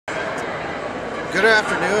Good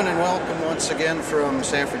afternoon and welcome once again from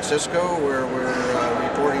San Francisco, where we're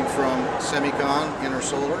reporting from Semicon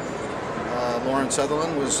Intersolar. Loren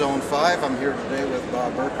Sutherland with Zone 5. I'm here today with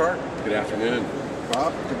Bob Burkhardt. Good afternoon.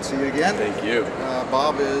 Bob, good to see you again. Thank you.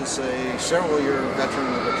 Bob is a several-year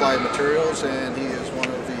veteran of Applied Materials, and he is one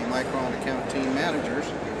of the Micron account team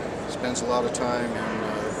managers. Spends a lot of time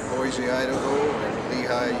in Boise, Idaho, and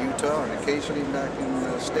Lehi, Utah, and occasionally back in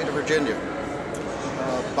the state of Virginia.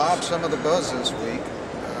 Bob, some of the buzz this week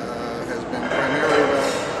has been primarily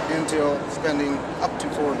about Intel spending up to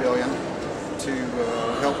 $4 billion to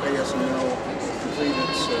help ASML complete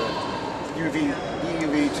its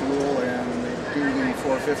EUV tool and do the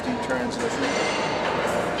 450 transition.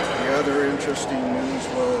 The other interesting news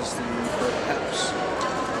was the perhaps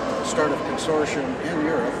start of consortium in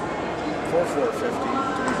Europe for 450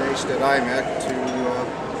 to be based at IMEC to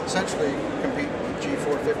essentially compete with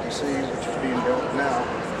G450C, which is being built now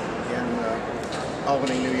in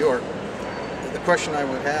Albany, New York. The question I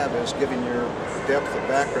would have is, given your depth of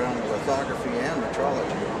background in lithography and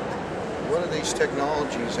metrology, what are these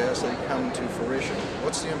technologies as they come to fruition?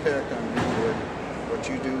 What's the impact on you and what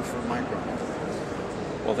you do for Micron?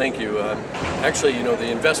 Well, thank you. Actually, you know, the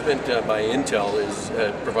investment by Intel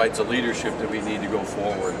provides the leadership that we need to go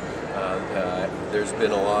forward. There's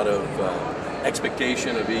been a lot of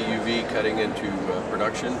expectation of EUV cutting into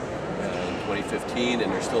production in 2015,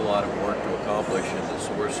 and there's still a lot of work to accomplish in the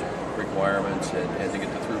source requirements and to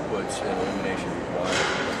get the throughputs and illumination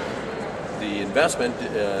required. The investment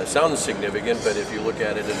sounds significant, but if you look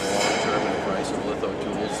at it in the long term and the price of litho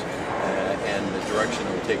tools and the direction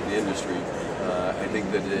it will take the industry, I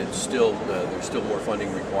think that it's still there's still more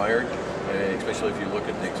funding required, especially if you look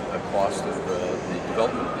at the cost of the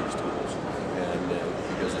development of these tools, and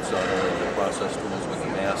because it's not only the process tools but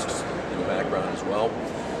the masks in the background as well.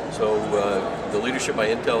 So the leadership by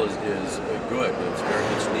Intel is good.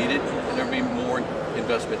 It's needed, and there'll be more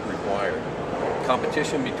investment required.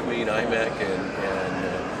 Competition between IMEC and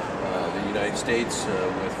the United States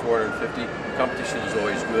with 450, competition is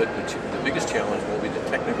always good. The biggest challenge will be the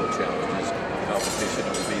technical challenges of competition.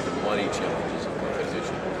 It will be the money challenges of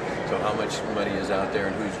competition. So how much money is out there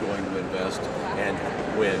and who's going to invest and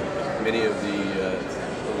when. Many of the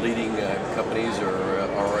leading companies are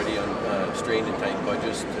already on strained and tight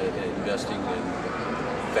budgets. Investing in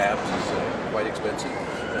fabs is quite expensive,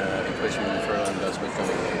 especially with return on investment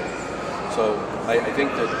coming later. So I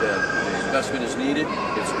think that the investment is needed,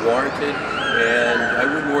 it's warranted, and I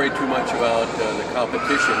wouldn't worry too much about the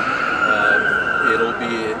competition. It'll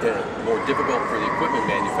be more difficult for the equipment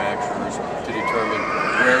manufacturers to determine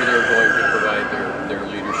where they're going to provide their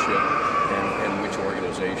leadership and which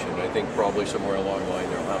organization. I think probably somewhere along the line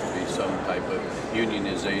there'll have to be some type of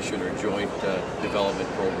unionization or joint development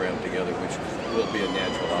program together, which will be a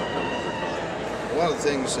natural outcome over time. One of the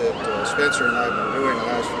things that Spencer and I have been doing the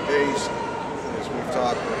last few days is we've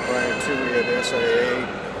talked with Brian Toohey at SIA,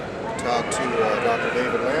 we talked to Dr.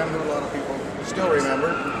 David Lamb, who a lot of people still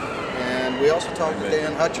remember, and we also talked to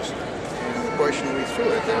Dan Hutchison. And the question we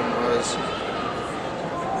threw at them was,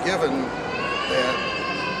 given that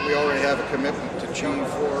we already have a commitment to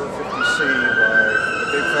G450C by the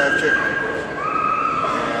big 5 chip makers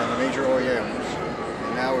and the major OEMs,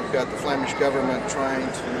 and now we've got the Flemish government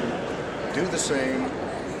trying to do the same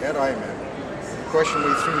at IMEC. The question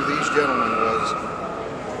we threw these gentlemen was,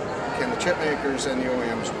 can the chip makers and the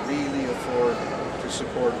OEMs really afford to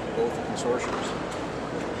support both the consortiums?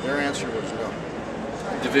 Their answer was no.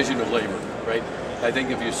 Division of labor, right? I think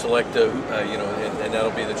if you select, you know, and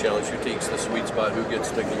that'll be the challenge, who takes the sweet spot, who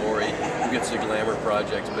gets the glory, who gets the glamour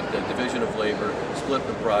projects, but the division of labor, split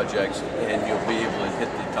the projects, and you'll be able to hit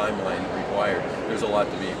the timeline required. There's a lot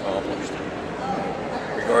to be accomplished.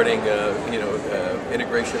 Regarding, you know,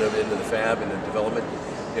 integration of into the fab and the development,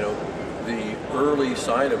 you know, the early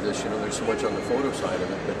side of this, you know, there's so much on the photo side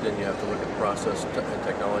of it, but then you have to look at process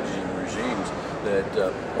technology and regimes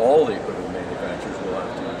that all the equipment manufacturers will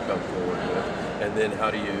have to come forward with. And then how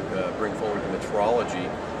do you bring forward the metrology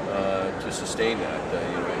to sustain that?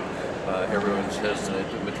 You know, everyone says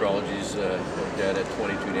that the metrology is dead at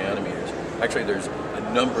 22 nanometers. Actually, there's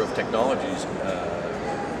a number of technologies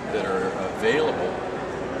that are available: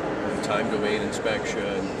 time domain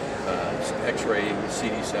inspection, X-ray,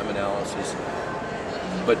 CD7 analysis,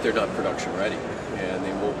 but they're not production ready, and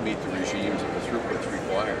they won't meet the regimes and the throughputs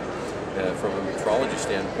required. From a metrology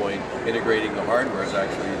standpoint, integrating the hardware is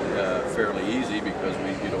actually fairly easy because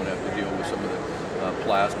you don't have to deal with some of the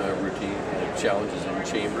plasma routine challenges in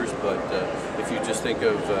chambers. But if you just think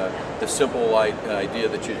of the simple idea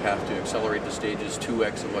that you'd have to accelerate the stages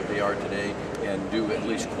 2x of what they are today and do at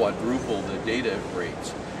least quadruple the data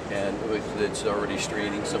rates, and it's already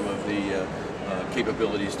straining some of the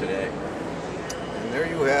capabilities today. And there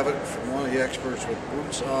you have it from one of the experts with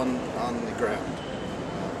boots on the ground.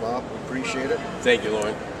 Bob, we appreciate it. Thank you,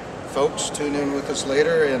 Loren. Folks, tune in with us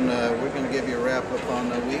later, and we're going to give you a wrap-up on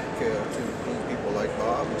the week to include people like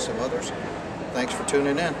Bob and some others. Thanks for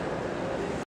tuning in.